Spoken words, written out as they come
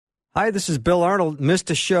Hi, this is Bill Arnold. Missed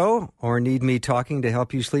a show or need me talking to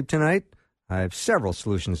help you sleep tonight? I have several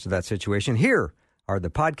solutions to that situation. Here are the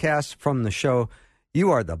podcasts from the show.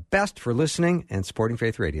 You are the best for listening and supporting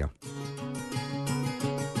Faith Radio.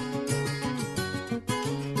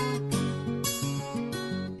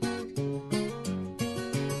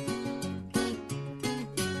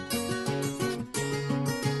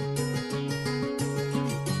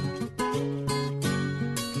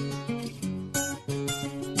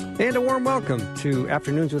 And a warm welcome to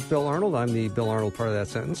Afternoons with Bill Arnold. I'm the Bill Arnold part of that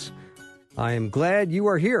sentence. I am glad you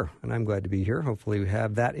are here, and I'm glad to be here. Hopefully we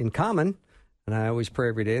have that in common, and I always pray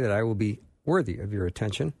every day that I will be worthy of your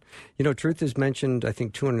attention. You know, truth is mentioned, I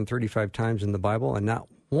think, 235 times in the Bible, and not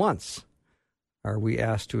once are we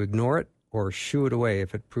asked to ignore it or shoo it away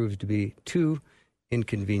if it proves to be too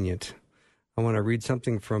inconvenient. I want to read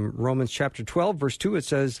something from Romans chapter 12, verse 2. It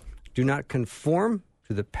says, "Do not conform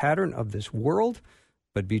to the pattern of this world,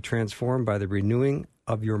 but be transformed by the renewing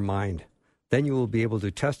of your mind. Then you will be able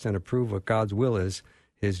to test and approve what God's will is,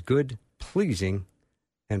 his good, pleasing,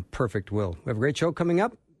 and perfect will." We have a great show coming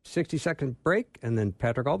up, 60-second break, and then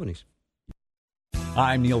Patrick Albanese.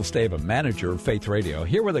 I'm Neil Stava, manager of Faith Radio,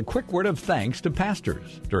 here with a quick word of thanks to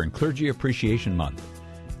pastors during Clergy Appreciation Month.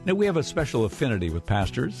 Now, we have a special affinity with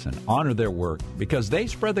pastors and honor their work because they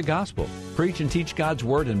spread the gospel, preach and teach God's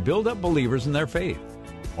word, and build up believers in their faith.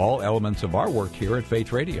 All elements of our work here at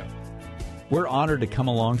Faith Radio. We're honored to come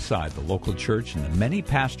alongside the local church and the many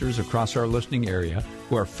pastors across our listening area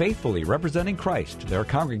who are faithfully representing Christ to their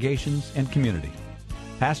congregations and community.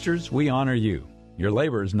 Pastors, we honor you. Your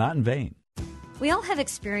labor is not in vain. We all have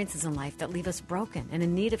experiences in life that leave us broken and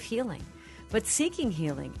in need of healing. But seeking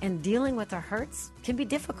healing and dealing with our hurts can be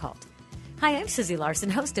difficult. Hi, I'm Susie Larson,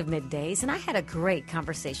 host of Middays, and I had a great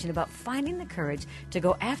conversation about finding the courage to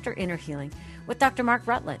go after inner healing with Dr. Mark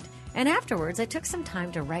Rutland. And afterwards, I took some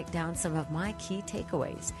time to write down some of my key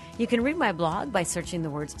takeaways. You can read my blog by searching the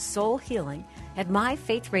words soul healing at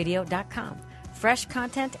myfaithradio.com. Fresh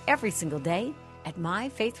content every single day at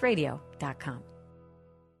myfaithradio.com.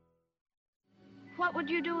 What would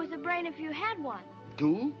you do with a brain if you had one?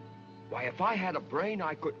 Do? Why, if I had a brain,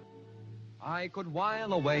 I could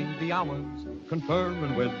while away the hours,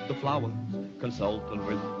 conferring with the flowers, consulting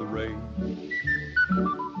with the rain.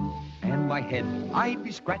 And my head I'd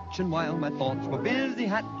be scratching while my thoughts were busy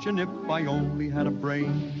hatching. If I only had a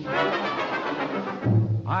brain,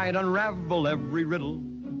 I'd unravel every riddle.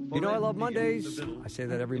 You know, I love Mondays. I say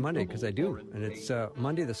that every Monday because I do. And it's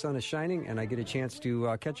Monday, the sun is shining, and I get a chance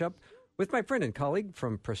to catch up with my friend and colleague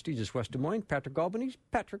from prestigious West Des Moines, Patrick Albanese.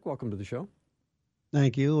 Patrick, welcome to the show.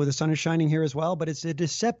 Thank you. Well, the sun is shining here as well, but it's a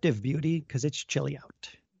deceptive beauty because it's chilly out.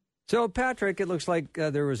 So, Patrick, it looks like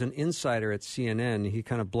there was an insider at CNN. He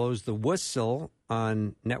kind of blows the whistle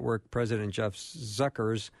on network president Jeff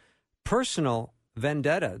Zucker's personal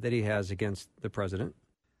vendetta that he has against the president.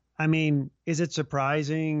 I mean, is it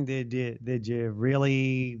surprising? Did you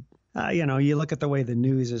really, you look at the way the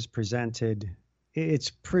news is presented, it's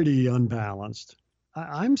pretty unbalanced.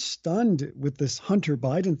 I'm stunned with this Hunter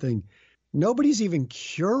Biden thing. Nobody's even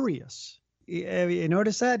curious. You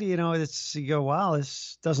notice that? You go, wow,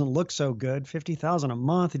 this doesn't look so good. $50,000 a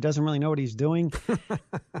month. He doesn't really know what he's doing.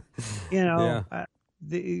 The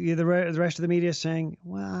rest of the media is saying,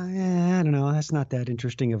 well, I don't know. That's not that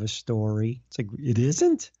interesting of a story. It's like, it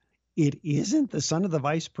isn't. It isn't. The son of the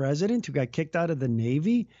vice president who got kicked out of the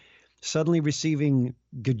Navy suddenly receiving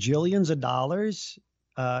gajillions of dollars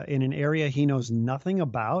in an area he knows nothing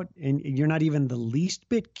about, and you're not even the least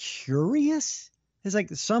bit curious? It's like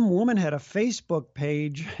some woman had a Facebook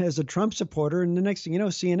page as a Trump supporter, and the next thing you know,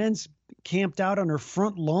 CNN's camped out on her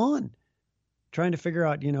front lawn trying to figure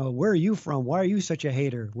out, where are you from? Why are you such a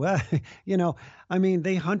hater? Well,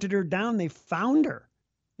 they hunted her down. They found her.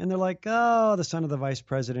 And they're like, oh, the son of the vice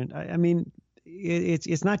president. I mean,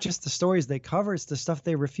 it's not just the stories they cover. It's the stuff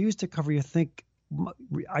they refuse to cover. You think,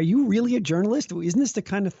 are you really a journalist? Isn't this the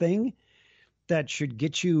kind of thing that should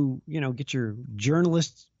get you, get your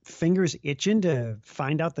journalist fingers itching to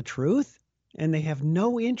find out the truth? And they have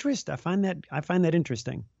no interest. I find that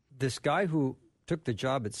interesting. This guy who took the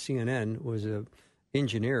job at CNN was an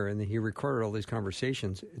engineer, and he recorded all these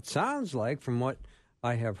conversations. It sounds like, from what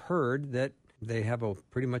I have heard, that they have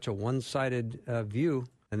pretty much a one-sided view,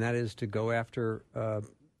 and that is to go after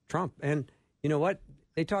Trump. And you know what?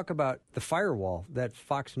 They talk about the firewall that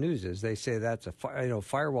Fox News is. They say that's a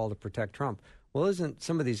firewall to protect Trump. Well, isn't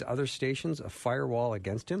some of these other stations a firewall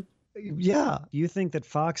against him? Yeah. You think that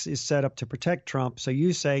Fox is set up to protect Trump, so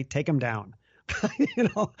you say, take him down.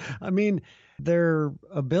 Their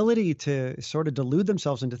ability to sort of delude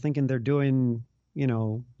themselves into thinking they're doing,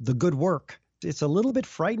 the good work It's a little bit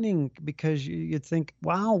frightening because you'd think,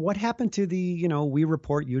 wow, what happened to the, we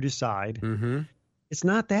report, you decide. Mm-hmm. It's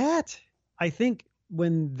not that. I think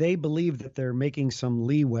when they believe that they're making some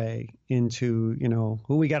leeway into,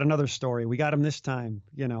 we got another story. We got him this time.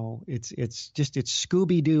 It's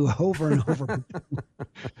Scooby-Doo over and over.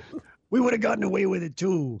 We would have gotten away with it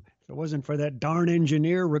too if it wasn't for that darn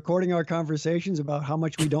engineer recording our conversations about how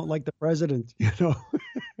much we don't like the president,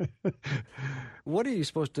 What are you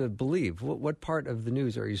supposed to believe? What part of the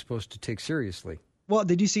news are you supposed to take seriously? Well,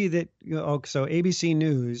 did you see that? So ABC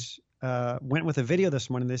News went with a video this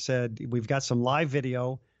morning. They said, we've got some live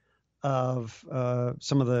video of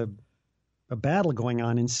some of the battle going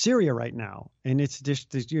on in Syria right now. And it's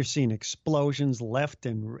just, you're seeing explosions left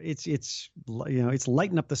and it's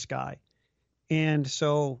lighting up the sky. And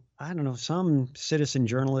so, I don't know, some citizen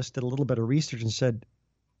journalist did a little bit of research and said,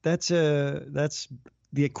 that's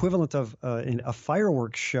the equivalent of a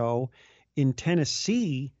fireworks show in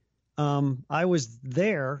Tennessee. I was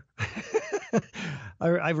there.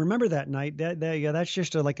 I remember that night. That's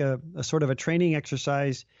just like a sort of a training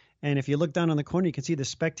exercise. And if you look down on the corner, you can see the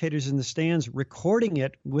spectators in the stands recording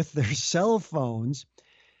it with their cell phones.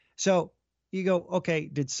 So you go, okay,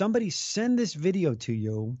 did somebody send this video to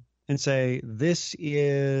you and say, this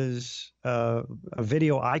is a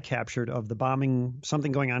video I captured of the bombing,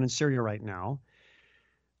 something going on in Syria right now?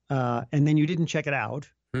 And then you didn't check it out,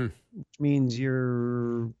 which means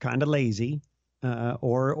you're kind of lazy,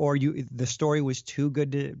 or the story was too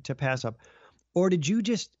good to pass up, or did you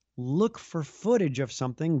just look for footage of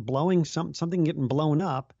something something getting blown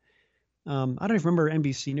up? I don't even remember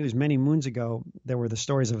NBC News many moons ago. There were the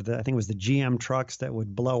stories of I think it was the GM trucks that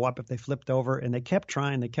would blow up if they flipped over, and they kept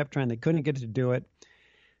trying. They couldn't get it to do it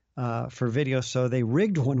for video, so they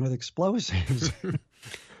rigged one with explosives.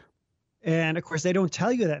 And of course, they don't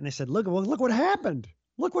tell you that. And they said, look what happened.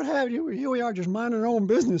 Look what happened. Here we are just minding our own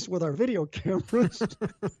business with our video cameras.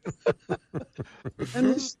 And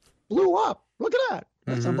this blew up. Look at that.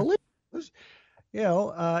 That's unbelievable.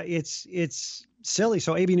 It's silly.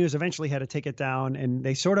 So AB News eventually had to take it down, and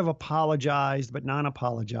they sort of apologized, but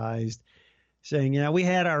non-apologized, saying, we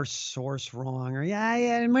had our source wrong, or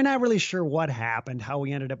and we're not really sure what happened, how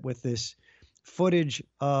we ended up with this footage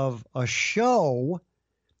of a show,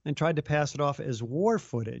 and tried to pass it off as war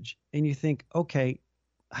footage. And you think, okay,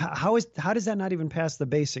 how does that not even pass the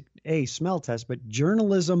basic smell test? But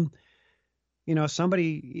journalism,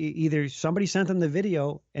 somebody sent them the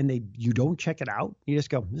video and you don't check it out. You just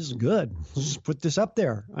go, this is good. Let's just put this up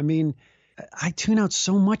there. I mean, I tune out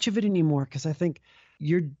so much of it anymore because I think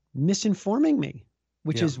you're misinforming me,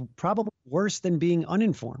 which is probably worse than being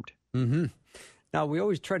uninformed. Mm-hmm. Now, we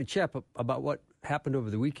always try to chat about what happened over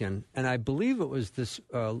the weekend, and I believe it was this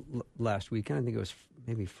last weekend. I think it was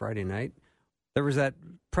maybe Friday night. There was that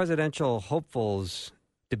presidential hopefuls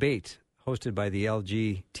debate hosted by the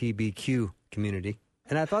LGBTQ community,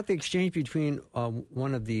 and I thought the exchange between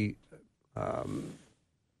one of the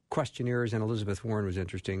questionnaires and Elizabeth Warren was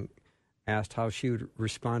interesting. Asked how she would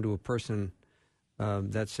respond to a person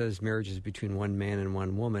that says marriage is between one man and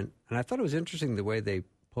one woman, and I thought it was interesting the way they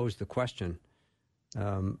posed the question.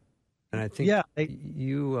 And I think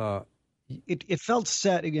it felt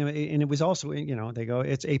set, and it was also, they go,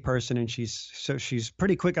 it's a person, and she's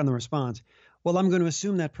pretty quick on the response. Well, I'm going to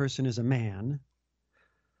assume that person is a man,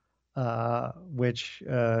 which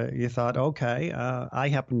you thought, okay, I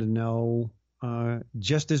happen to know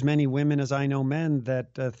just as many women as I know men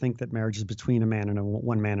that think that marriage is between a man and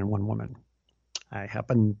one man and one woman. I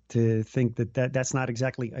happen to think that's not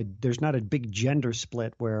exactly there's not a big gender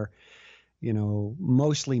split where,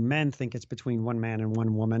 mostly men think it's between one man and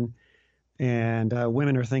one woman, and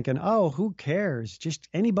women are thinking, oh, who cares? Just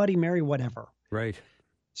anybody marry whatever. Right.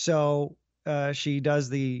 So she does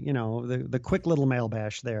the quick little male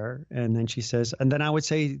bash there, and then she says, and then I would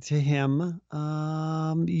say to him,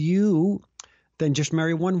 you then just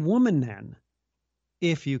marry one woman then,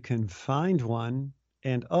 if you can find one.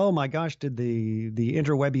 And oh my gosh, did the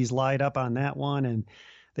interwebbies light up on that one? And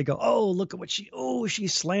they go, oh, look at what she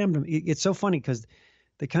slammed him. It's so funny because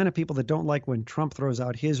the kind of people that don't like when Trump throws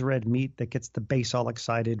out his red meat that gets the base all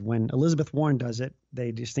excited. When Elizabeth Warren does it,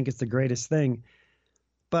 they just think it's the greatest thing.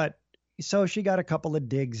 But so she got a couple of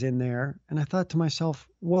digs in there. And I thought to myself,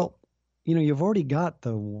 well, you've already got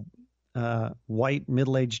the white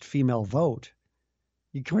middle-aged female vote.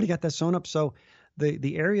 You already got that sewn up. So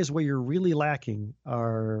the areas where you're really lacking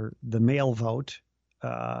are the male vote.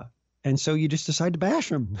 And so you just decide to bash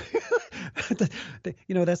them.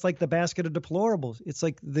 That's like the basket of deplorables. It's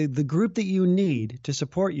like the group that you need to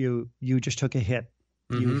support you just took a hit.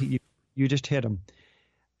 Mm-hmm. You just hit them.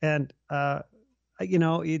 And I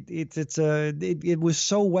it was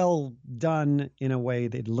so well done in a way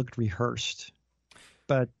that it looked rehearsed.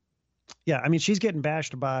 But yeah, I mean, she's getting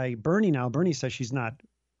bashed by Bernie now. Bernie says she's not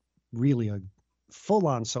really a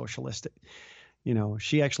full-on socialist.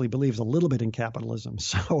 She actually believes a little bit in capitalism.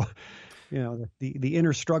 So, the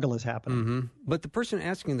inner struggle is happening. Mm-hmm. But the person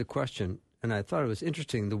asking the question, and I thought it was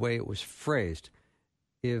interesting the way it was phrased,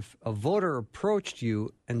 if a voter approached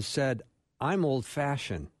you and said, I'm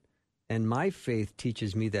old-fashioned, and my faith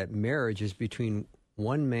teaches me that marriage is between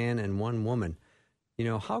one man and one woman,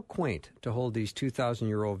 how quaint to hold these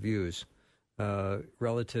 2,000-year-old views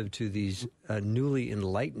relative to these newly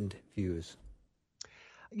enlightened views.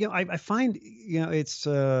 I find, it's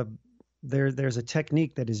there's a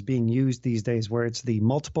technique that is being used these days where it's the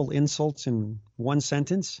multiple insults in one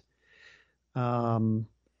sentence. I'm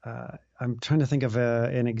trying to think of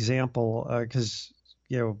an example because,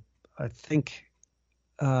 I think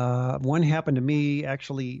one happened to me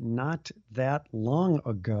actually not that long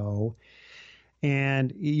ago.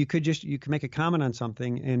 And you could make a comment on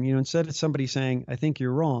something, and instead of somebody saying, "I think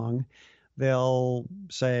you're wrong," they'll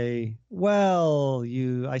say, "Well,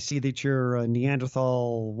 I see that you're a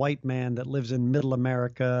Neanderthal white man that lives in Middle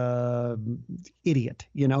America, idiot."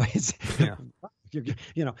 It's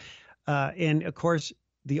and of course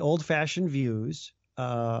the old-fashioned views.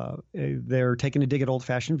 They're taking a dig at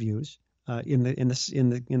old-fashioned views in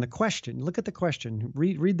the question. Look at the question.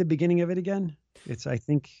 Read the beginning of it again. It's I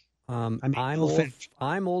think. I'm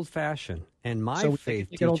old-fashioned, and my faith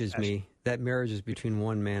teaches me that marriage is between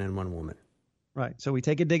one man and one woman. Right. So we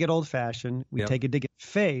take a dig at old-fashioned. We take a dig at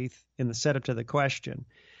faith in the setup to the question.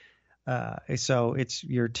 So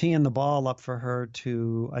you're teeing the ball up for her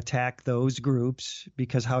to attack those groups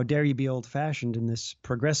because how dare you be old-fashioned in this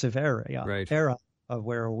progressive era of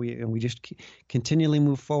where we just continually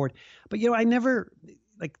move forward. But I never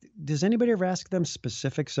does anybody ever ask them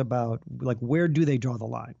specifics about where do they draw the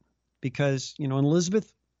line? Because, in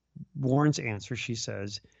Elizabeth Warren's answer, she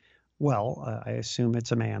says, well, I assume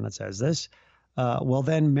it's a man that says this. Well,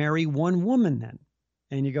 then marry one woman then.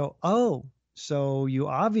 And you go, oh, so you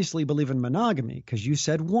obviously believe in monogamy because you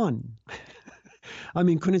said one. I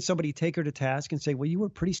mean, couldn't somebody take her to task and say, well, you were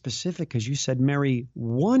pretty specific because you said marry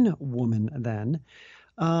one woman then.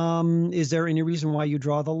 Is there any reason why you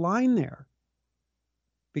draw the line there?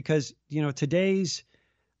 Because, today's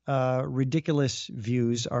ridiculous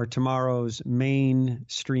views are tomorrow's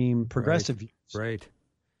mainstream progressive views. Right.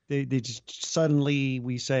 They just suddenly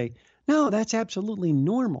we say, no, that's absolutely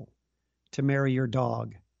normal to marry your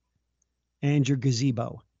dog and your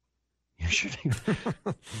gazebo.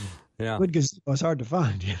 Yeah. Good gazebo is hard to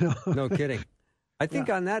find, No kidding. I think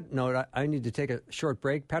on that note, I need to take a short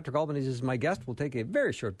break. Patrick Albanese is my guest. We'll take a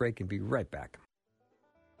very short break and be right back.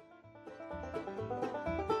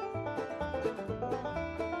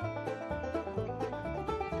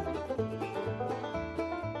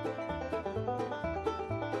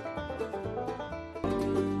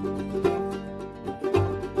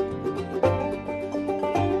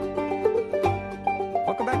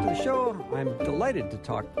 I'm delighted to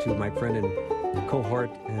talk to my friend and cohort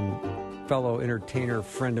and fellow entertainer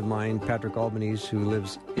friend of mine, Patrick Albanese, who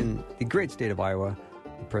lives in the great state of Iowa,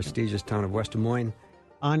 the prestigious town of West Des Moines.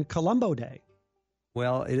 On Columbo Day.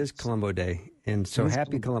 Well, it is Columbo Day, and so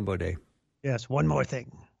happy Columbo Day. Yes, one more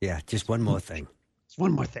thing. Yeah, just one more thing. Just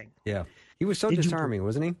one more thing. Yeah. He was so disarming,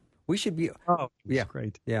 wasn't he? We should be. Oh, yeah,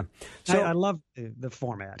 great. Yeah. So I love the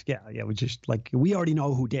format. Yeah. We just we already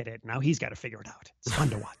know who did it. Now he's got to figure it out. It's fun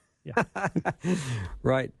to watch. Yeah.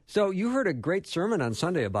 Right. So you heard a great sermon on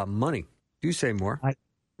Sunday about money. Do say more.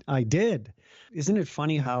 I did. Isn't it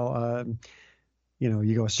funny how,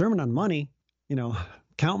 you go, a sermon on money,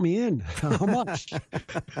 count me in. How much?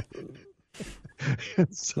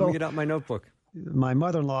 So, let me get out my notebook. My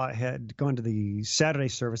mother-in-law had gone to the Saturday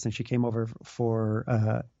service, and she came over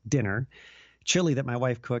for dinner, chili that my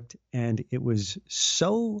wife cooked, and it was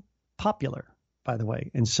so popular, by the way,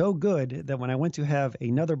 and so good that when I went to have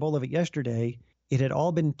another bowl of it yesterday, it had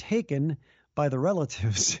all been taken by the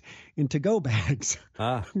relatives in to-go bags.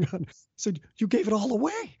 So you gave it all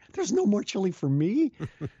away. There's no more chili for me.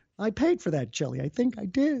 I paid for that chili. I think I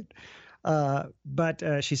did.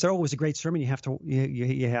 But she said, "Oh, it was a great sermon. You have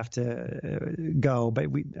to go." But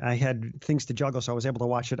I had things to juggle, so I was able to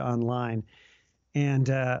watch it online.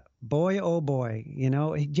 And boy, oh boy, do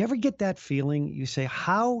you ever get that feeling? You say,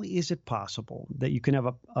 how is it possible that you can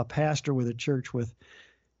have a pastor with a church with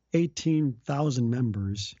 18,000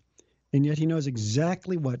 members, and yet he knows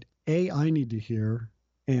exactly what I need to hear,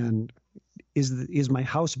 and is my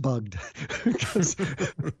house bugged?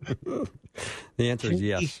 The answer is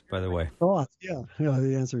yes, by the way. Oh, yeah,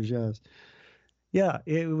 the answer is yes. Yeah,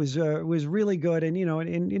 it was really good, and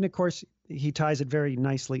and of course he ties it very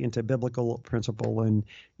nicely into biblical principle, and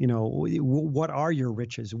what are your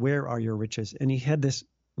riches? Where are your riches? And he had this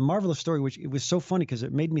marvelous story, which it was so funny because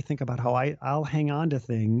it made me think about how I'll hang on to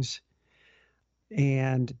things,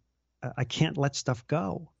 and I can't let stuff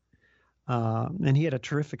go. And he had a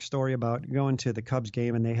terrific story about going to the Cubs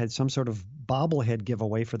game, and they had some sort of bobblehead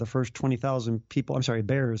giveaway for the first 20,000 people. I'm sorry,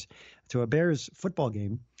 Bears, to a Bears football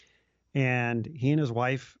game. And he and his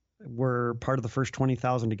wife were part of the first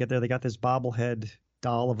 20,000 to get there. They got this bobblehead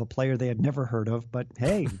doll of a player they had never heard of, but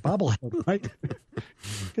hey, bobblehead, right?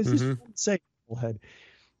 Because he's say bobblehead.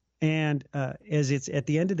 And as it's at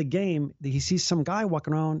the end of the game, he sees some guy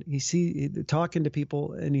walking around. Talking to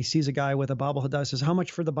people, and he sees a guy with a bobblehead doll. He says, "How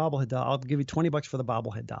much for the bobblehead doll? I'll give you $20 for the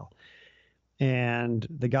bobblehead doll." And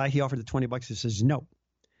the guy he offered the $20, he says no.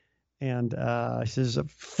 And he says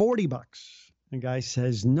 $40. The guy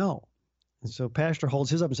says no. And so Pastor holds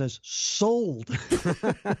his up and says, "Sold."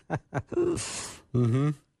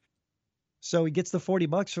 So he gets the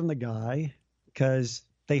 $40 from the guy because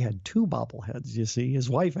they had two bobbleheads, you see. His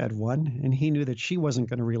wife had one, and he knew that she wasn't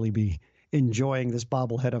going to really be enjoying this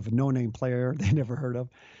bobblehead of a no-name player they never heard of.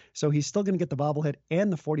 So he's still going to get the bobblehead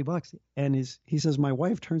and the $40. And he says, my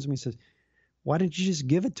wife turns to me and says, "Why didn't you just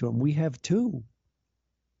give it to him? We have two."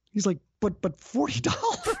 He's like, but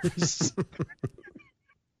 $40.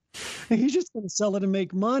 He's just going to sell it and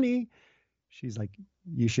make money. She's like,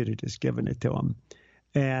 "You should have just given it to him."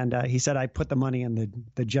 And he said, "I put the money in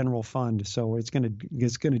the general fund, so it's going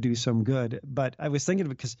to do some good." But I was thinking,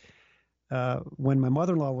 because when my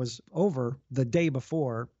mother-in-law was over the day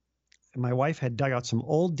before, my wife had dug out some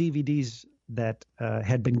old DVDs that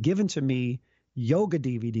had been given to me, yoga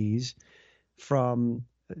DVDs from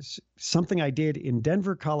something I did in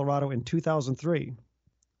Denver, Colorado in 2003.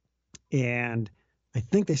 And I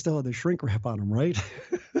think they still have the shrink wrap on them, right?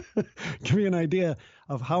 Give me an idea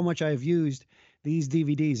of how much I've used these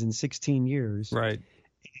DVDs in 16 years. Right.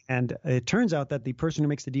 And it turns out that the person who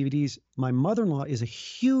makes the DVDs, my mother-in-law is a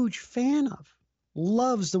huge fan of,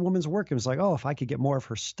 loves the woman's work. It was like, oh, if I could get more of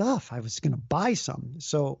her stuff, I was going to buy some.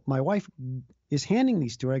 So my wife is handing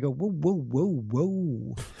these to her. I go, whoa, whoa, whoa,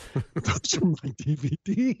 whoa. Those are my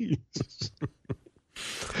DVDs.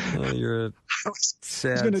 Oh, you're a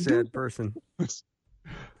sad person.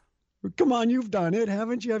 Come on, you've done it,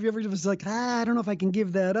 haven't you? Have you ever was like, I don't know if I can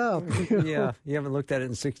give that up? Yeah, you haven't looked at it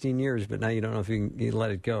in 16 years, but now you don't know if you can let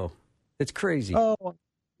it go. It's crazy. Oh,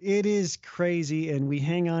 it is crazy, and we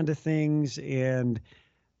hang on to things. And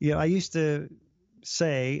I used to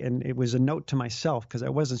say, and it was a note to myself because I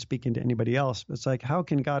wasn't speaking to anybody else. It's like, how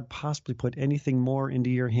can God possibly put anything more into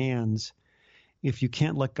your hands if you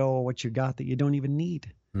can't let go of what you got that you don't even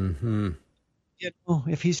need? Mm-hmm.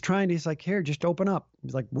 If he's trying to, he's like, here, just open up.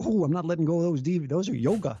 He's like, whoa, I'm not letting go of those DVDs. Those are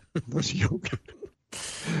yoga. Those are yoga.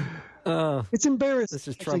 It's embarrassing. This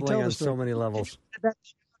is troubling on so many levels.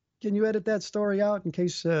 Can you edit that story out in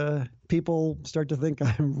case people start to think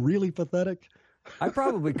I'm really pathetic? I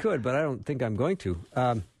probably could, but I don't think I'm going to.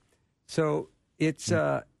 So it's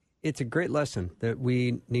a great lesson that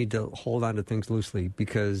we need to hold on to things loosely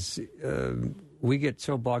because we get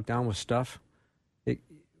so bogged down with stuff.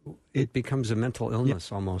 It becomes a mental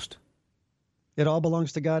illness almost. It all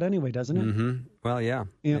belongs to God anyway, doesn't it? Mm-hmm. Well, yeah.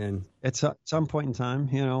 And at some point in time,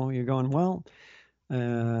 you're going, well,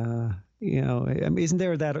 isn't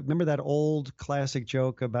there that? Remember that old classic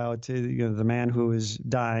joke about the man who is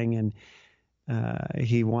dying and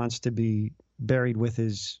he wants to be buried with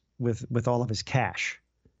all of his cash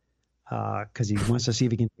because he wants to see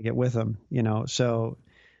if he can take it with him. So.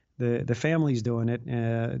 The family's doing it,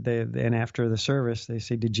 and after the service, they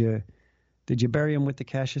say, "Did you bury him with the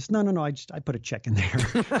cash?" Says, No. I put a check in there.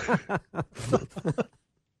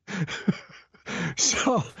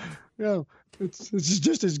 So, it's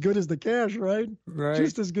just as good as the cash, right? Right.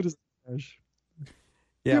 Just as good as the cash.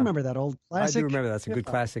 Yeah. You remember that old classic? I do remember. That's a good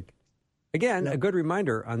classic. Again, a good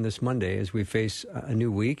reminder on this Monday as we face a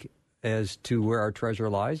new week as to where our treasure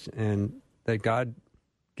lies, and that God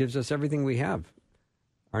gives us everything we have.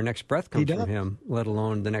 Our next breath comes from him, let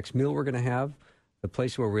alone the next meal we're going to have. The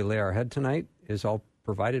place where we lay our head tonight is all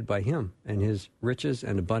provided by him and his riches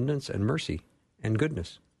and abundance and mercy and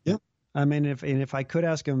goodness. Yeah. I mean, if I could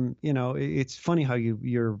ask him, it's funny how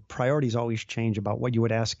your priorities always change about what you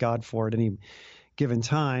would ask God for at any given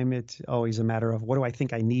time. It's always a matter of what do I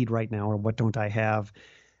think I need right now or what don't I have?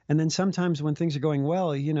 And then sometimes when things are going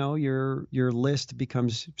well, your list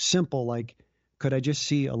becomes simple, like, could I just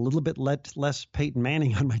see a little bit less Peyton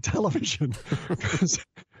Manning on my television? Because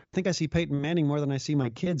I think I see Peyton Manning more than I see my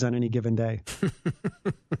kids on any given day.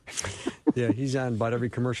 Yeah, he's on about every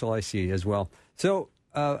commercial I see as well. So,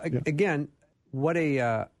 again, what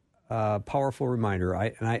a powerful reminder.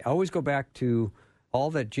 I always go back to all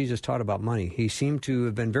that Jesus taught about money. He seemed to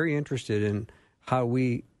have been very interested in how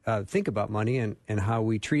we think about money and how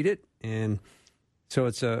we treat it. And so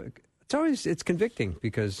it's convicting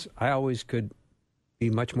because I always could be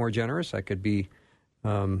much more generous. I could be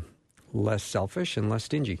less selfish and less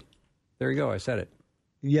stingy. There you go. I said it.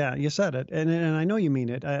 Yeah, you said it, and I know you mean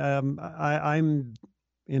it. I'm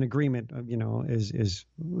in agreement. Is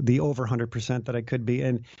the over 100% that I could be,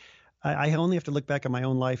 and I only have to look back at my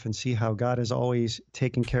own life and see how God has always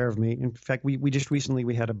taken care of me. In fact, we just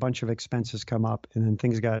recently had a bunch of expenses come up, and then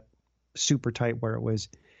things got super tight where it was,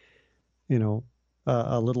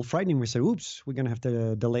 a little frightening. We said, "Oops, we're going to have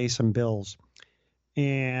to delay some bills,"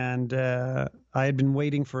 and I had been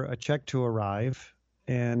waiting for a check to arrive.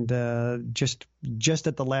 And just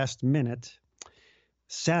at the last minute,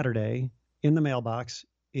 Saturday, in the mailbox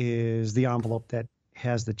is the envelope that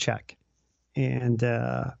has the check. And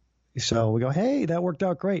so we go, hey, that worked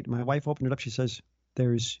out great. My wife opened it up. She says,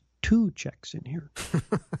 there's 2 checks in here.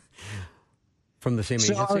 From the same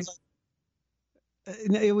agency?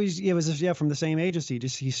 It was from the same agency.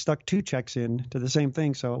 Just he stuck 2 checks in to the same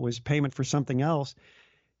thing. So it was payment for something else.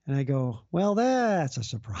 And I go, well, that's a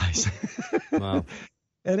surprise. Wow.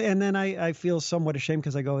 And then I feel somewhat ashamed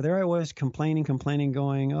because I go, there I was complaining,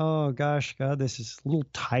 going, oh gosh, God, this is a little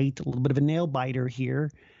tight, a little bit of a nail biter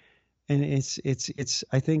here. And it's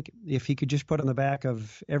I think if he could just put on the back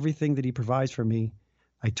of everything that he provides for me,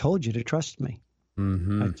 I told you to trust me.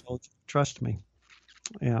 Mm-hmm. I told you to trust me.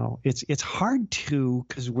 It's hard to,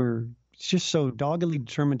 because we're just so doggedly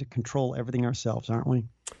determined to control everything ourselves, aren't we?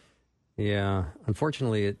 Yeah.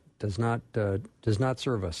 Unfortunately, it does not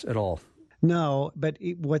serve us at all. No, but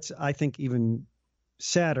what's I think even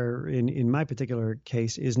sadder in my particular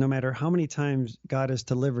case is no matter how many times God has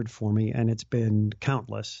delivered for me, and it's been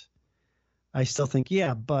countless, I still think,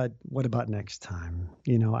 yeah, but what about next time?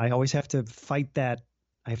 I always have to fight that.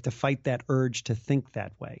 I have to fight that urge to think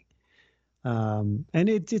that way. And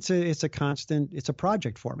it's a constant, it's a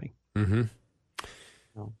project for me. Mm-hmm.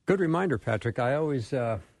 Good reminder, Patrick. I always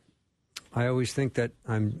think that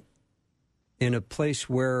I'm in a place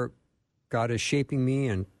where God is shaping me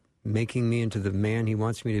and making me into the man he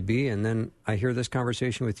wants me to be. And then I hear this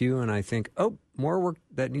conversation with you and I think, oh, more work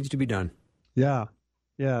that needs to be done. Yeah.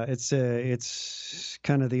 Yeah. It's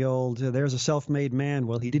kind of the old, there's a self-made man.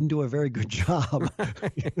 Well, he didn't do a very good job.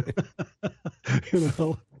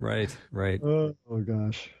 Right. Oh,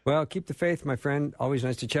 gosh. Well, keep the faith, my friend. Always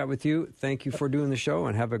nice to chat with you. Thank you for doing the show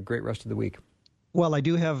and have a great rest of the week. Well, I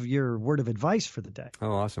do have your word of advice for the day.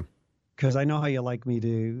 Oh, awesome. Because I know how you like me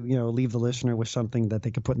to, leave the listener with something that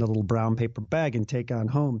they could put in a little brown paper bag and take on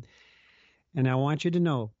home. And I want you to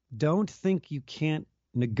know, don't think you can't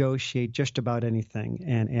negotiate just about anything.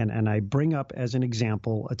 And I bring up as an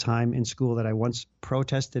example a time in school that I once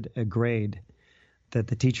protested a grade that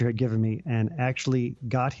the teacher had given me and actually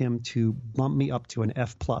got him to bump me up to an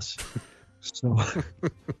F+. So...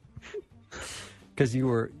 Because you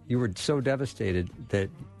were so devastated that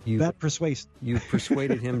you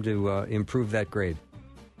persuaded him to improve that grade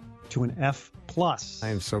to an F+. I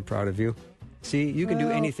am so proud of you. See, you can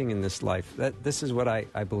do anything in this life. This is what I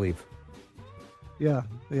believe. Yeah.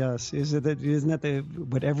 Yes. Isn't that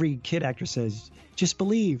what every kid actor says? Just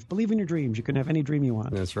believe in your dreams. You can have any dream you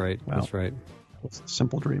want. That's right. Well, that's right. It's a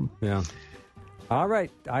simple dream. Yeah. All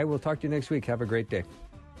right. I will talk to you next week. Have a great day.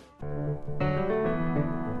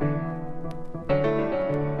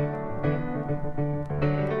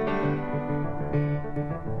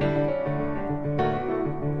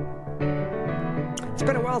 It's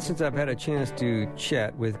been a while since I've had a chance to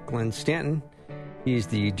chat with Glenn Stanton. He's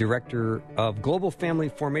the Director of Global Family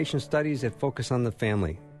Formation Studies at Focus on the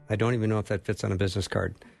Family. I don't even know if that fits on a business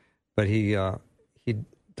card. But he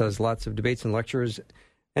does lots of debates and lectures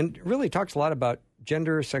and really talks a lot about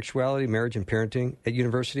gender, sexuality, marriage, and parenting at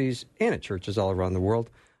universities and at churches all around the world.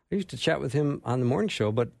 I used to chat with him on the morning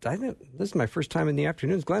show, but I think this is my first time in the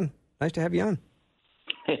afternoons. Glenn, nice to have you on.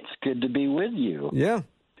 It's good to be with you. Yeah.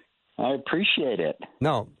 I appreciate it.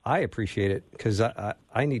 No, I appreciate it because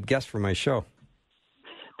I need guests for my show.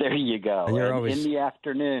 There you go. And you're always... In the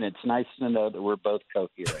afternoon, it's nice to know that we're both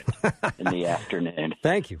coherent in the afternoon.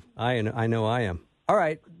 Thank you. I know I am. All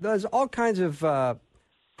right. There's all kinds of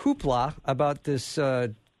hoopla about this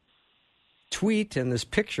tweet and this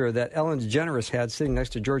picture that Ellen DeGeneres had sitting next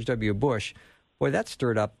to George W. Bush. Boy, that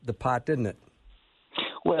stirred up the pot, didn't it?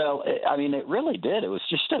 Well, I mean, it really did. It was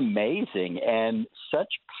just amazing and such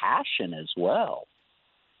passion as well.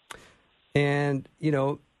 And,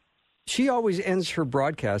 she always ends her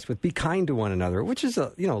broadcast with "Be kind to one another," which is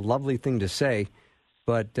a lovely thing to say.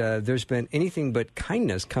 But there's been anything but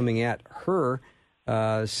kindness coming at her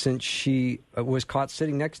since she was caught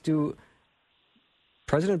sitting next to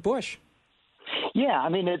President Bush. Yeah, I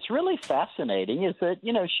mean, it's really fascinating is that,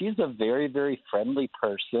 she's a very, very friendly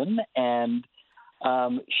person, and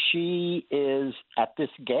she is at this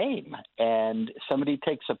game, and somebody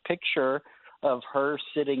takes a picture of her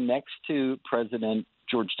sitting next to President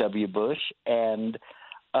George W. Bush, and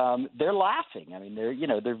they're laughing. I mean,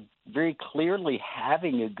 they're very clearly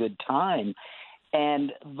having a good time.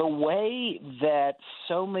 And the way that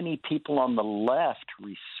so many people on the left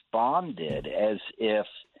responded as if,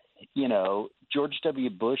 George W.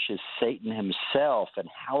 Bush is Satan himself, and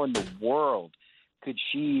how in the world could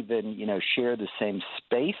she even, share the same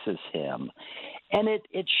space as him? And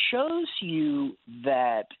it shows you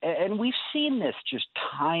that, and we've seen this just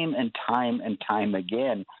time and time and time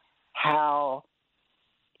again, how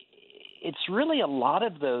it's really a lot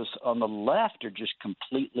of those on the left are just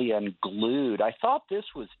completely unglued. I thought this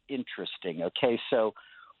was interesting. Okay, so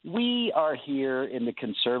we are here in the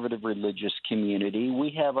conservative religious community. We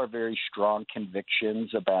have our very strong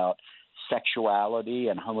convictions about sexuality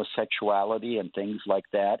and homosexuality and things like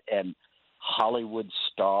that, and Hollywood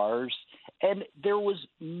stars. And there was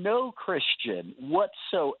no Christian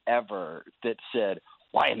whatsoever that said,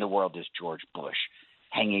 why in the world is George Bush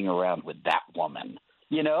hanging around with that woman?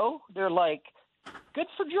 They're like, good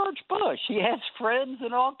for George Bush. He has friends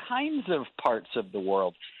in all kinds of parts of the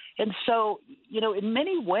world. And so, in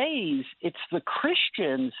many ways, it's the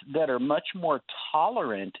Christians that are much more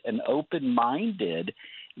tolerant and open-minded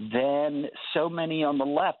than so many on the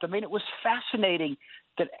left. I mean, it was fascinating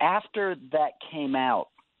that after that came out,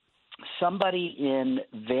 somebody in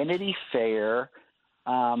Vanity Fair,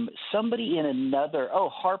 somebody in another,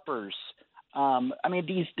 Harper's,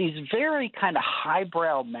 these very kind of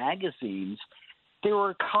highbrow magazines, there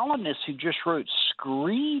were columnists who just wrote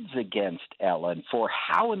screeds against Ellen for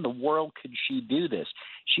how in the world could she do this?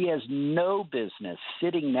 She has no business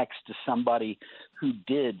sitting next to somebody who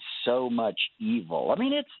did so much evil. I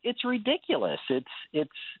mean, it's ridiculous.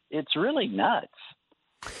 It's really nuts.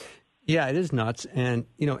 Yeah, it is nuts. And,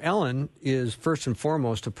 Ellen is first and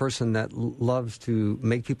foremost a person that loves to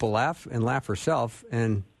make people laugh and laugh herself.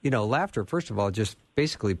 And, laughter, first of all, just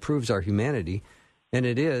basically proves our humanity. And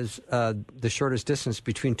it is the shortest distance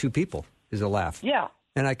between two people is a laugh. Yeah.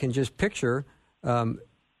 And I can just picture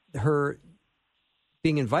her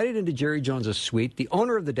being invited into Jerry Jones's suite, the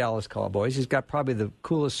owner of the Dallas Cowboys. He's got probably the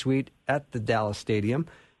coolest suite at the Dallas Stadium.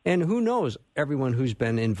 And who knows everyone who's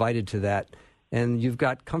been invited to that. And you've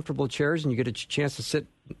got comfortable chairs and you get a chance to sit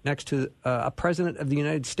next to a president of the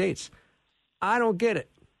United States. I don't get it.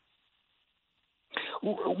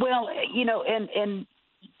 Well, and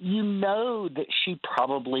that she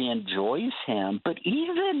probably enjoys him, but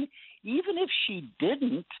even if she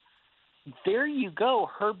didn't, there you go,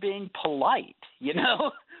 her being polite.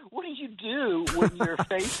 What do you do when you're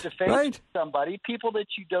face to face with somebody, people that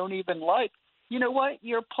you don't even like? You know what?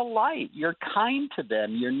 You're polite. You're kind to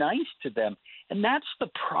them. You're nice to them. And that's the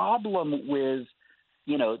problem with,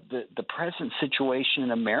 the present situation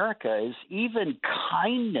in America is even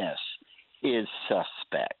kindness is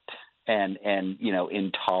suspect and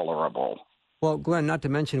intolerable. Well, Glenn, not to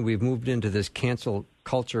mention we've moved into this cancel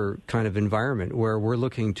culture kind of environment where we're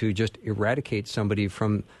looking to just eradicate somebody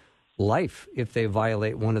from life if they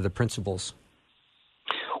violate one of the principles.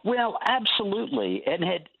 Well, absolutely. And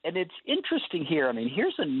it's interesting here. I mean,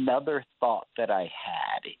 here's another thought that I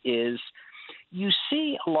had is you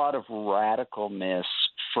see a lot of radicalness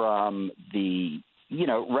from the,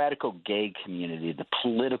 radical gay community, the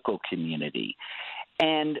political community.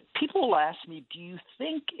 And people will ask me, do you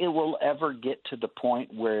think it will ever get to the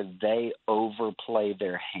point where they overplay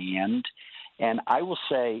their hand? And I will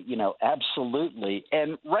say, absolutely.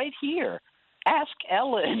 And right here, ask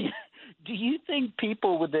Ellen, do you think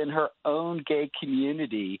people within her own gay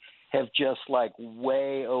community have just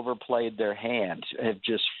way overplayed their hand, have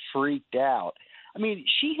just freaked out? I mean,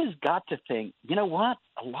 she has got to think, you know what?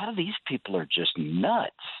 A lot of these people are just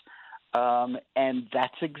nuts. And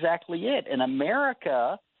that's exactly it. And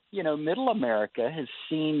America, middle America has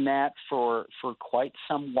seen that for quite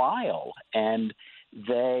some while. And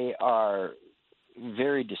they are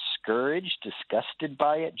very discouraged, disgusted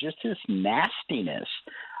by it, just this nastiness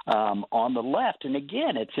on the left. And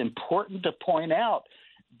again, it's important to point out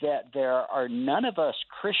that there are none of us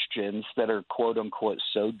Christians that are, quote unquote,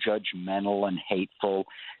 so judgmental and hateful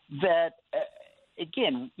that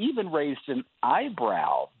again, even raised an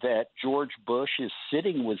eyebrow that George Bush is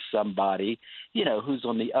sitting with somebody, who's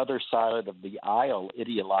on the other side of the aisle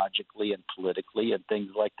ideologically and politically and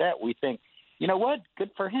things like that. We think, you know what?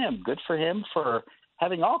 Good for him. Good for him for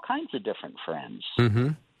having all kinds of different friends. Mm-hmm.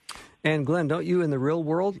 And Glenn, don't you in the real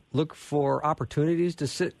world look for opportunities to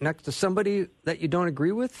sit next to somebody that you don't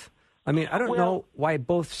agree with? I mean, I don't know why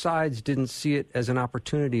both sides didn't see it as an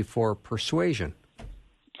opportunity for persuasion.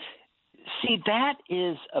 See, that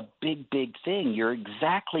is a big, big thing. You're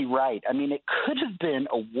exactly right. I mean, it could have been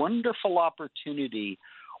a wonderful opportunity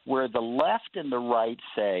where the left and the right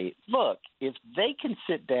say, look, if they can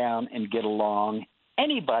sit down and get along,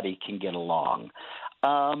 anybody can get along.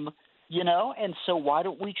 And so why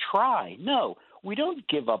don't we try? No, we don't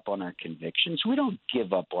give up on our convictions. We don't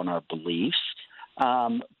give up on our beliefs.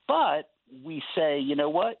 But we say, you know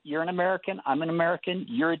what? You're an American. I'm an American.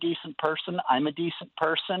 You're a decent person. I'm a decent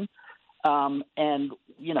person. And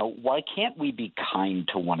why can't we be kind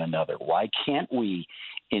to one another? Why can't we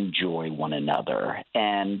enjoy one another?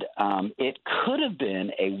 And it could have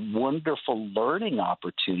been a wonderful learning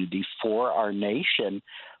opportunity for our nation,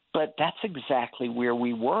 but that's exactly where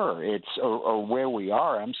we were. Or where we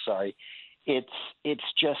are. I'm sorry. It's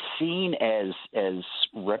just seen as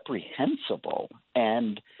reprehensible.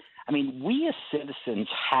 And I mean, we as citizens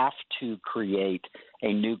have to create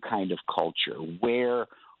a new kind of culture where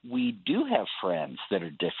we do have friends that are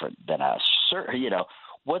different than us.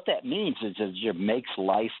 What that means is it makes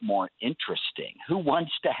life more interesting. Who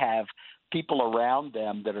wants to have people around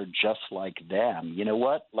them that are just like them? You know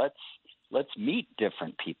what? Let's meet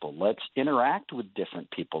different people. Let's interact with different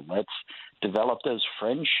people. Let's develop those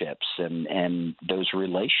friendships and those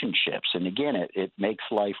relationships. And again, it makes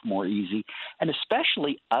life more easy, and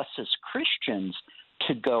especially us as Christians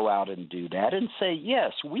to go out and do that and say,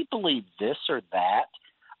 yes, we believe this or that.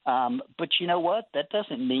 But you know what? That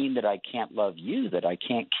doesn't mean that I can't love you, that I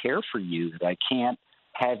can't care for you, that I can't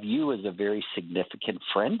have you as a very significant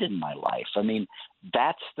friend in my life. I mean,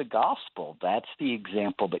 that's the gospel. That's the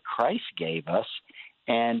example that Christ gave us.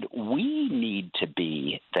 And we need to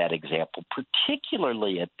be that example,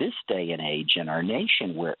 particularly at this day and age in our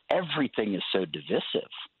nation where everything is so divisive.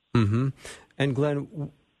 Mm-hmm. And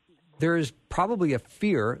Glenn, there is probably a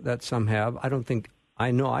fear that some have.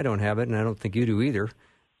 I know I don't have it, and I don't think you do either,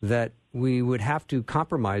 that we would have to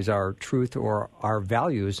compromise our truth or our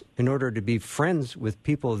values in order to be friends with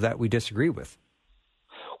people that we disagree with.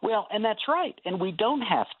 Well, and that's right. And we don't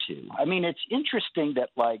have to. I mean, it's interesting that,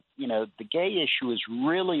 the gay issue is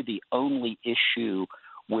really the only issue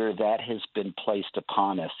where that has been placed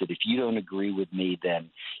upon us, that if you don't agree with me, then,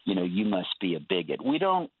 you must be a bigot. We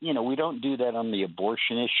don't do that on the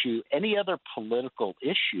abortion issue, any other political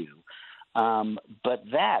issue.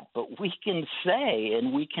 But we can say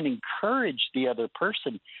and we can encourage the other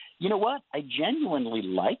person, you know what? I genuinely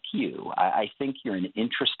like you. I think you're an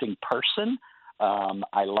interesting person.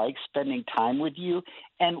 I like spending time with you.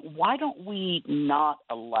 And why don't we not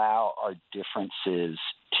allow our differences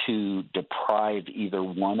to deprive either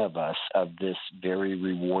one of us of this very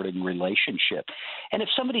rewarding relationship? And if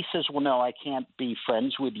somebody says, well, no, I can't be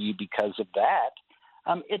friends with you because of that,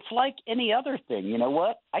 it's like any other thing. You know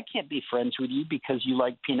what? I can't be friends with you because you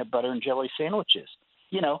like peanut butter and jelly sandwiches.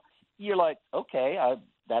 You're like, okay,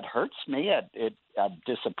 that hurts me. I'm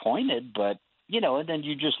disappointed, but, and then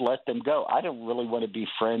you just let them go. I don't really want to be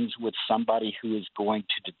friends with somebody who is going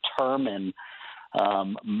to determine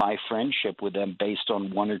my friendship with them based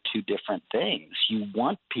on one or two different things. You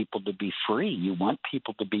want people to be free. You want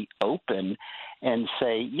people to be open and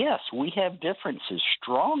say, yes, we have differences,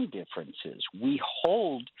 strong differences. We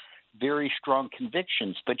hold very strong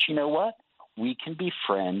convictions, but you know what? We can be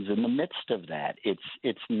friends in the midst of that.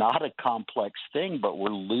 It's not a complex thing, but we're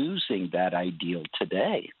losing that ideal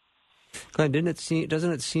today. Glenn,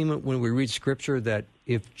 doesn't it seem when we read Scripture that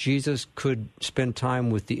if Jesus could spend time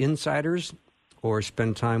with the insiders or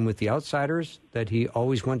spend time with the outsiders, that he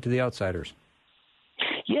always went to the outsiders?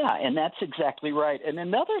 Yeah, and that's exactly right. And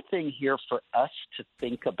another thing here for us to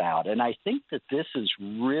think about, and I think that this is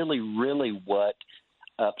really, really what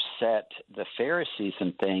upset the Pharisees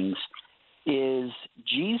and things, is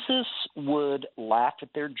Jesus would laugh at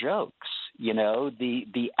their jokes.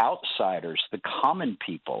 The outsiders, the common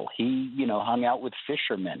people. He, hung out with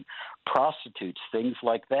fishermen, prostitutes, things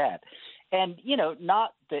like that. And,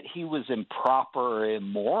 not that he was improper or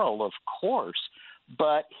immoral, of course,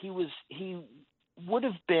 but he would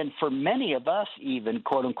have been, for many of us even,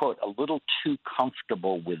 quote unquote, a little too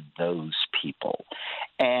comfortable with those people.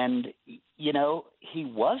 And, he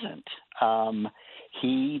wasn't.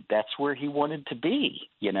 That's where he wanted to be,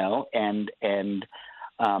 and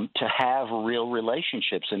to have real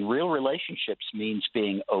relationships. And real relationships means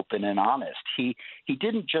being open and honest. He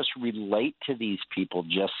didn't just relate to these people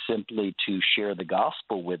just simply to share the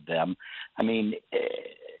gospel with them. I mean,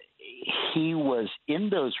 he was in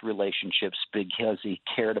those relationships because he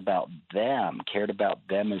cared about them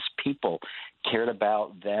as people, cared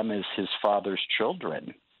about them as his Father's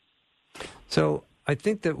children. So I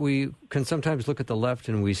think that we can sometimes look at the left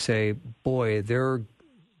and we say, boy, they're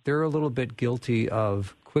a little bit guilty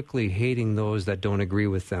of quickly hating those that don't agree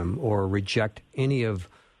with them or reject any of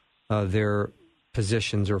their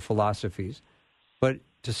positions or philosophies. But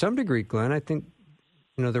to some degree, Glenn, I think,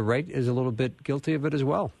 the right is a little bit guilty of it as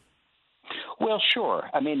well. Well, sure.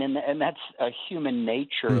 I mean, and that's a human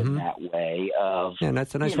nature in that way of... Yeah, and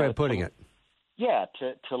that's a nice way of putting it. Yeah,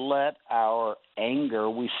 to let our anger,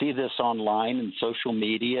 we see this online and social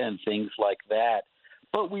media and things like that,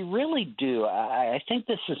 but we really do, I think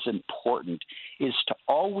this is important, is to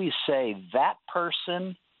always say that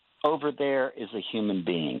person over there is a human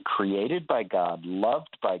being, created by God,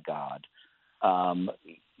 loved by God.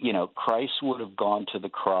 Christ would have gone to the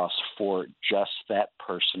cross for just that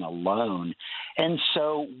person alone. And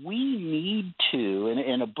so we need to,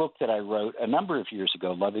 in a book that I wrote a number of years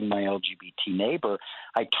ago, Loving My LGBT Neighbor,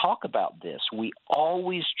 I talk about this. We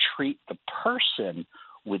always treat the person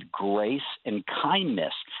with grace and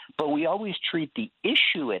kindness, but we always treat the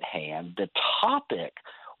issue at hand, the topic,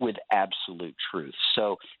 with absolute truth.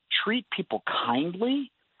 So treat people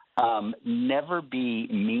kindly. Never be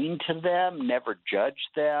mean to them, never judge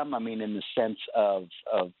them. I mean, in the sense of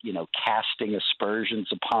casting aspersions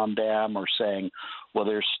upon them or saying, well,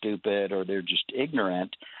 they're stupid or they're just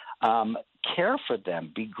ignorant. Care for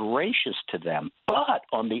them, be gracious to them. But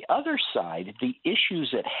on the other side, the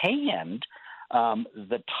issues at hand,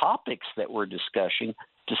 the topics that we're discussing,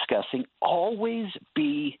 always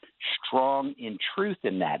be strong in truth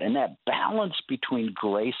in that. And that balance between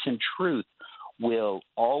grace and truth will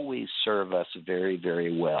always serve us very,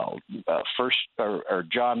 very well.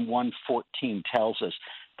 John 1:14 tells us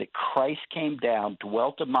that Christ came down,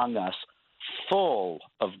 dwelt among us, full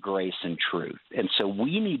of grace and truth. And so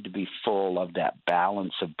we need to be full of that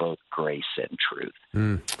balance of both grace and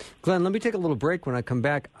truth. Glenn, let me take a little break. When I come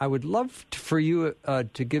back, I would love for you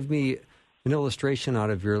to give me an illustration out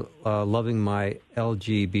of your Loving My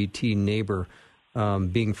LGBT Neighbor,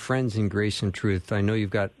 being friends in grace and truth. I know you've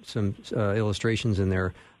got some illustrations in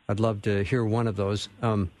there. I'd love to hear one of those.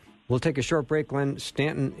 We'll take a short break. Glenn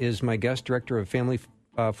Stanton is my guest, Director of Family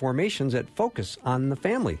Formations at Focus on the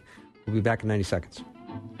Family. We'll be back in 90 seconds.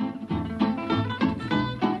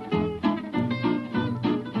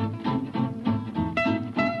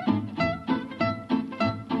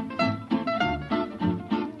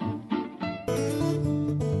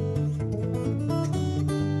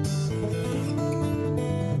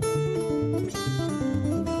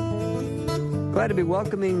 Glad to be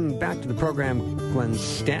welcoming back to the program Glenn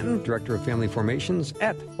Stanton, Director of Family Formations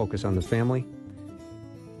at Focus on the Family.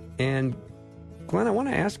 And Glenn, I want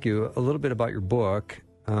to ask you a little bit about your book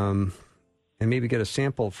and maybe get a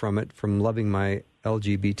sample from it, from Loving My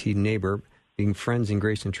LGBT Neighbor, Being Friends in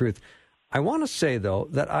Grace and Truth. I want to say, though,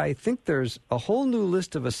 that I think there's a whole new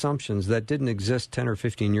list of assumptions that didn't exist 10 or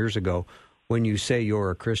 15 years ago when you say you're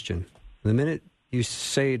a Christian. The minute you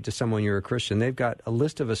say to someone you're a Christian, they've got a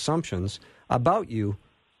list of assumptions about you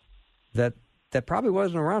that probably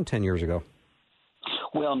wasn't around 10 years ago.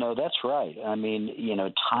 Well, no, that's right. I mean,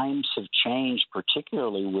 times have changed,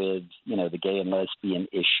 particularly with, the gay and lesbian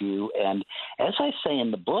issue. And as I say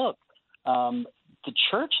in the book, the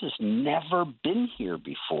church has never been here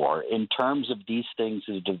before in terms of these things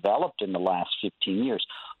that have developed in the last 15 years.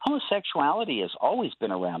 Homosexuality has always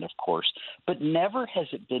been around, of course, but never has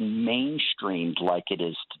it been mainstreamed like it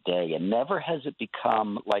is today, and never has it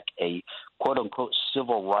become like a quote-unquote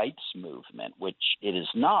civil rights movement, which it is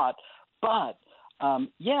not. But,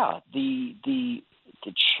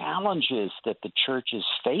 the challenges that the church is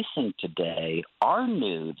facing today are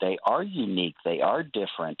new, they are unique, they are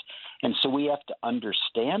different. And so we have to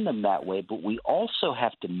understand them that way, but we also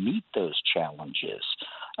have to meet those challenges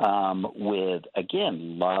with,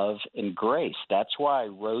 again, love and grace. That's why I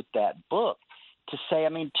wrote that book, to say, I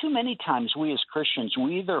mean, too many times we as Christians,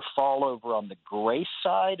 we either fall over on the grace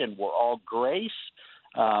side and we're all grace.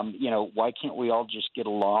 Why can't we all just get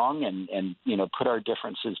along and put our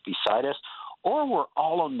differences beside us? Or we're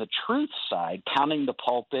all on the truth side, pounding the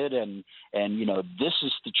pulpit and this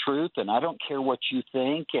is the truth, and I don't care what you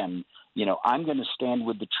think, and, I'm going to stand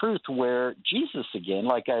with the truth, where Jesus, again,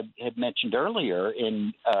 like I had mentioned earlier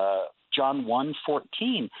in John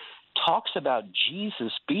 1:14, talks about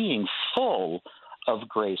Jesus being full of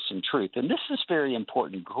grace and truth. And this is very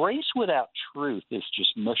important. Grace without truth is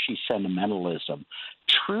just mushy sentimentalism.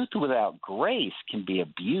 Truth without grace can be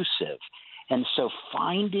abusive. And so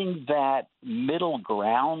finding that middle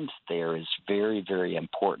ground there is very, very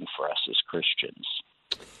important for us as Christians.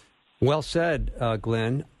 Well said,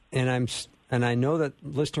 Glenn. And I know that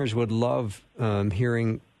listeners would love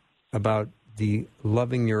hearing about the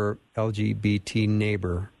loving your LGBT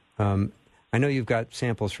neighbor. I know you've got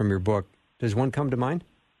samples from your book. Does one come to mind?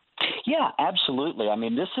 Yeah, absolutely. I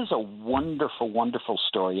mean, this is a wonderful, wonderful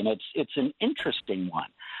story, and it's an interesting one.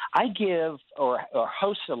 I give or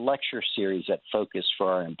host a lecture series at Focus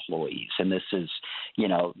for our employees, and this is,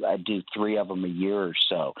 I do 3 of them a year or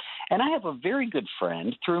so. And I have a very good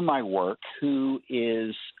friend through my work who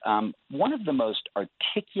is one of the most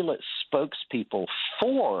articulate spokespeople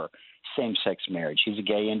for same-sex marriage. He's a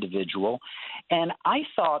gay individual. And I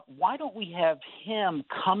thought, why don't we have him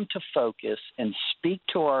come to Focus and speak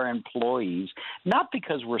to our employees, not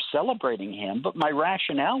because we're celebrating him, but my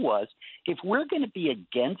rationale was, if we're going to be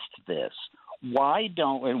against this, why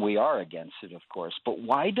don't, and we are against it, of course, but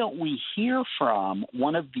why don't we hear from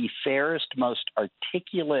one of the fairest, most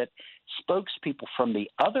articulate spokespeople from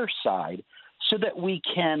the other side, so that we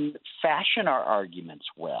can fashion our arguments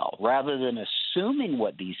well. Rather than assuming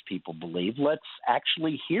what these people believe, let's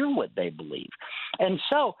actually hear what they believe. And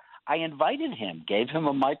so I invited him, gave him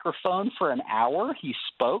a microphone for an hour. He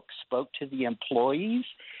spoke to the employees,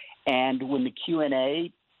 and when the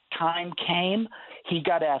Q&A time came, he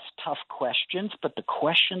got asked tough questions, but the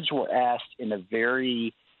questions were asked in a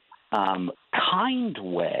very kind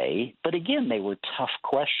way. But again, they were tough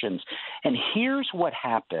questions. And here's what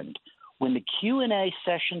happened. When the Q&A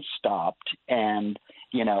session stopped and,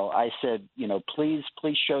 I said, please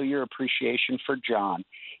show your appreciation for John,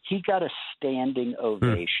 he got a standing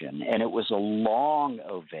ovation, and it was a long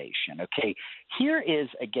ovation. Okay, here is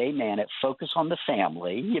a gay man at Focus on the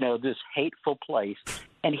Family, this hateful place,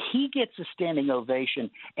 and he gets a standing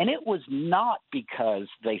ovation, and it was not because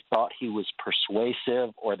they thought he was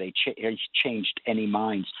persuasive or they changed any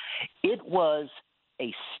minds. It was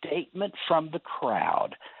a statement from the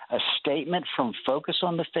crowd, a statement from Focus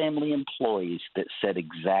on the Family employees that said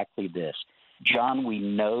exactly this. John, we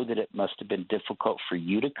know that it must have been difficult for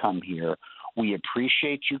you to come here. We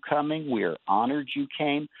appreciate you coming. We are honored you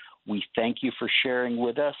came. We thank you for sharing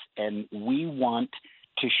with us, and we want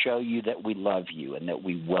to show you that we love you and that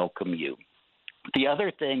we welcome you. The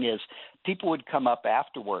other thing is people would come up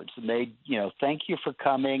afterwards and they'd, thank you for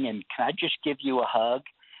coming, and can I just give you a hug?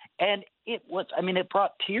 And it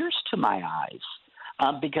brought tears to my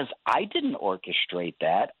eyes because I didn't orchestrate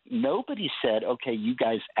that. Nobody said, okay, you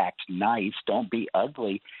guys act nice, don't be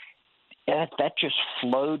ugly. That just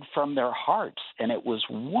flowed from their hearts, and it was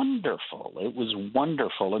wonderful. It was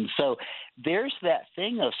wonderful. And so there's that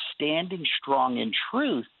thing of standing strong in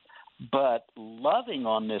truth, but loving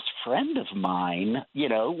on this friend of mine,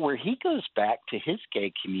 where he goes back to his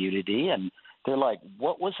gay community, and they're like,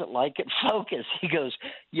 what was it like at Focus? He goes,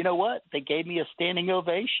 you know what? They gave me a standing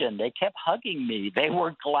ovation. They kept hugging me. They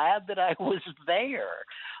were glad that I was there.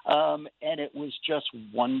 And it was just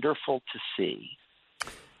wonderful to see.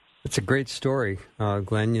 It's a great story,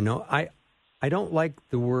 Glenn. I don't like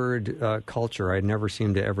the word culture. I never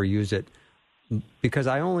seem to ever use it because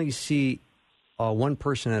I only see one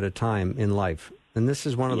person at a time in life. And this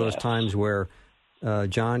is one of those times where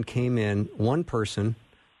John came in, one person,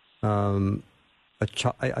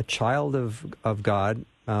 a child of God,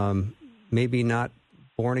 maybe not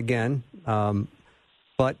born again,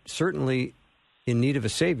 but certainly in need of a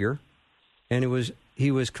Savior. And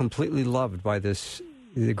he was completely loved by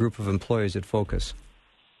the group of employees at Focus.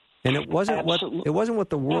 And it wasn't what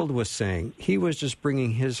the world was saying. He was just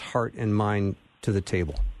bringing his heart and mind to the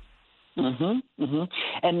table. Mm-hmm, mm-hmm.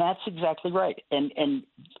 And that's exactly right. And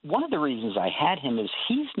one of the reasons I had him is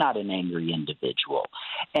he's not an angry individual.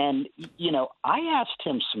 And, I asked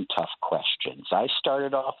him some tough questions. I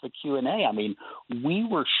started off the Q&A. I mean, we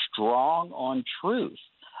were strong on truth.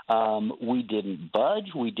 We didn't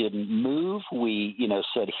budge. We didn't move. We,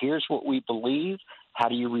 said, here's what we believe. How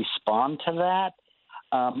do you respond to that?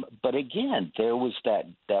 But again, there was that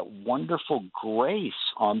wonderful grace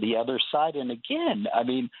on the other side. And again,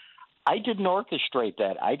 I didn't orchestrate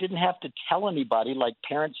that. I didn't have to tell anybody like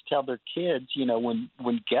parents tell their kids,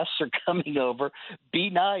 when guests are coming over, be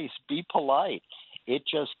nice, be polite. It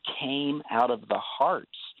just came out of the hearts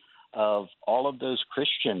of all of those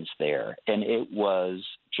Christians there, and it was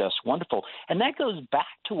just wonderful. And that goes back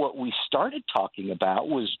to what we started talking about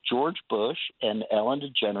was George Bush and Ellen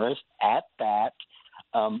DeGeneres at that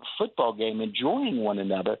football game enjoying one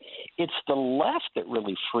another. It's the left that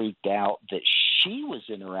really freaked out that she was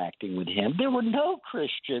interacting with him, there were no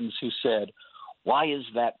Christians who said, why is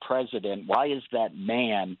that president, why is that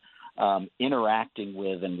man interacting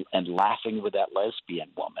with and laughing with that lesbian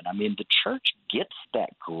woman? I mean, the church gets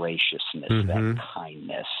that graciousness, that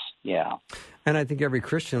kindness. Yeah. And I think every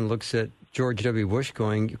Christian looks at George W. Bush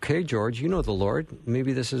going, okay, George, you know the Lord.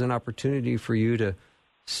 Maybe this is an opportunity for you to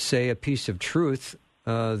say a piece of truth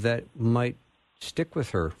that might stick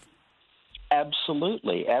with her.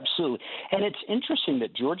 Absolutely, absolutely. And it's interesting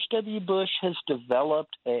that George W. Bush has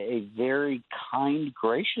developed a very kind,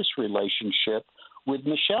 gracious relationship with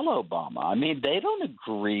Michelle Obama. I mean, they don't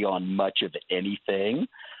agree on much of anything,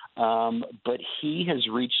 but he has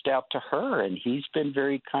reached out to her, and he's been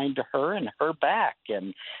very kind to her and her back.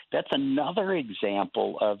 And that's another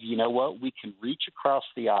example of, you know what, we can reach across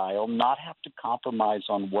the aisle, not have to compromise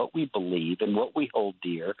on what we believe and what we hold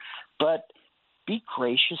dear, but be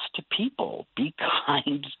gracious to people, be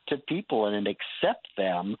kind to people, and accept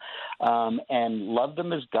them and love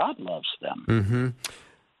them as God loves them. Mm-hmm.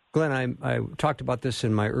 Glenn, I talked about this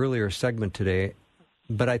in my earlier segment today,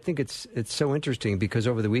 but I think it's so interesting because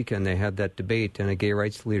over the weekend they had that debate, and a gay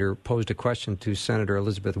rights leader posed a question to Senator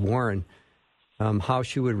Elizabeth Warren, how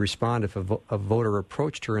she would respond if a voter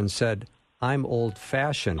approached her and said, I'm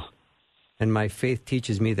old-fashioned, and my faith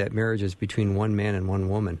teaches me that marriage is between one man and one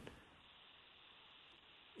woman.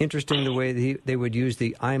 Interesting the way they would use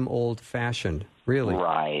the I'm old-fashioned, really.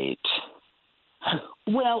 Right.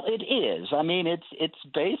 Well, it is. I mean, it's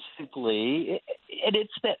basically, and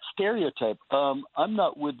it's that stereotype. I'm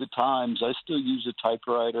not with the times. I still use a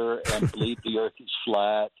typewriter and believe the earth is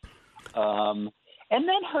flat. And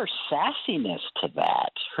then her sassiness to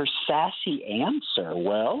that, her sassy answer,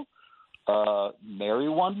 well, marry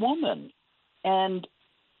one woman. And,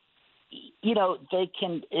 you know,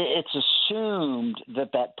 it's assumed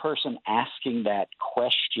that person asking that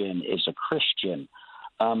question is a Christian.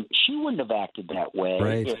 She wouldn't have acted that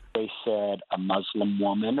way if they said a Muslim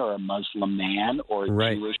woman or a Muslim man or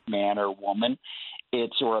a Jewish man or woman.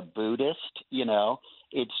 Or a Buddhist, you know.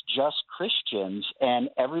 It's just Christians, and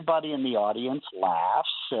everybody in the audience laughs,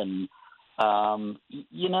 and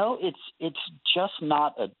you know, it's just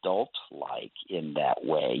not adult-like in that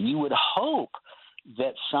way. You would hope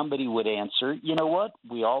that somebody would answer, you know what,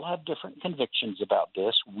 we all have different convictions about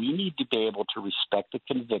this. We need to be able to respect the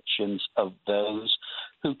convictions of those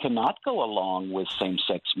who cannot go along with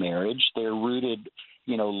same-sex marriage. They're rooted,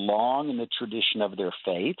 you know, long in the tradition of their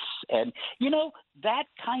faiths. And, you know, that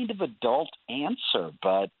kind of adult answer,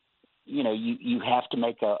 but, you know, you have to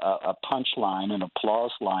make a punchline, an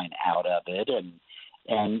applause line out of it.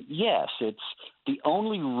 And yes, it's the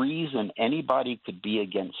only reason anybody could be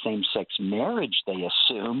against same-sex marriage, they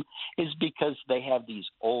assume, is because they have these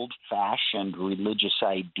old-fashioned religious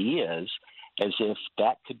ideas, as if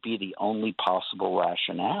that could be the only possible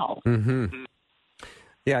rationale. Mm-hmm.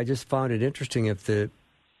 Yeah, I just found it interesting if the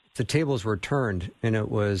tables were turned and it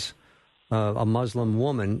was a Muslim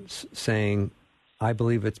woman saying, I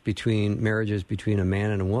believe it's marriages between a man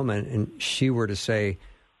and a woman, and she were to say,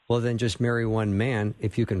 well, then just marry one man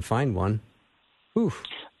if you can find one. Oof,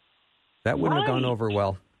 that wouldn't have gone over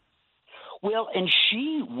well. Well, and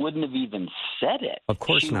she wouldn't have even said it. Of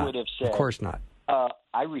course she not. Would have said, of course not.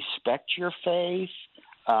 I respect your faith.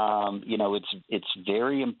 You know, it's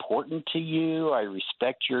very important to you. I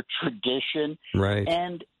respect your tradition. Right.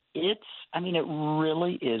 And it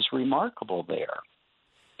really is remarkable there.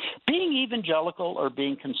 Being evangelical or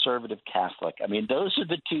being conservative Catholic, I mean, those are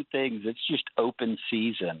the two things. It's just open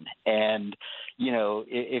season. And, you know,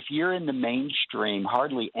 if you're in the mainstream,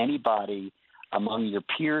 hardly anybody among your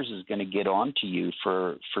peers is going to get on to you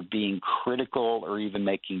for being critical or even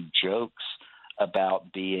making jokes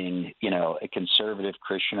about being, you know, a conservative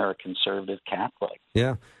Christian or a conservative Catholic.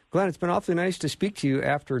 Yeah. Glenn, it's been awfully nice to speak to you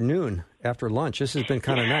after lunch. This has been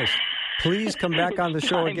kind of nice. Please come back on the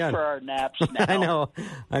show again. For our naps now.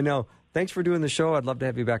 I know. Thanks for doing the show. I'd love to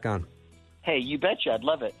have you back on. Hey, you betcha. I'd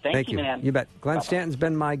love it. Thank you, man. You bet. Glenn Bye-bye. Stanton's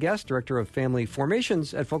been my guest, Director of Family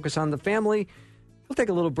Formations at Focus on the Family. We'll take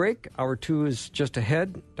a little break. Hour 2 is just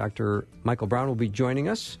ahead. Dr. Michael Brown will be joining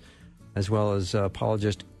us, as well as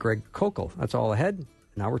apologist Greg Kokel. That's all ahead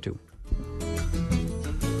in Hour 2.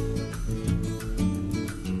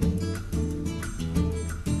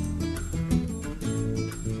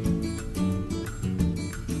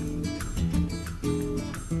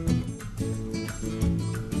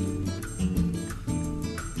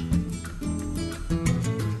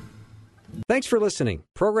 Thanks for listening.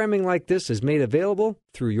 Programming like this is made available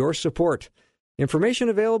through your support. Information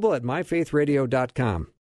available at myfaithradio.com.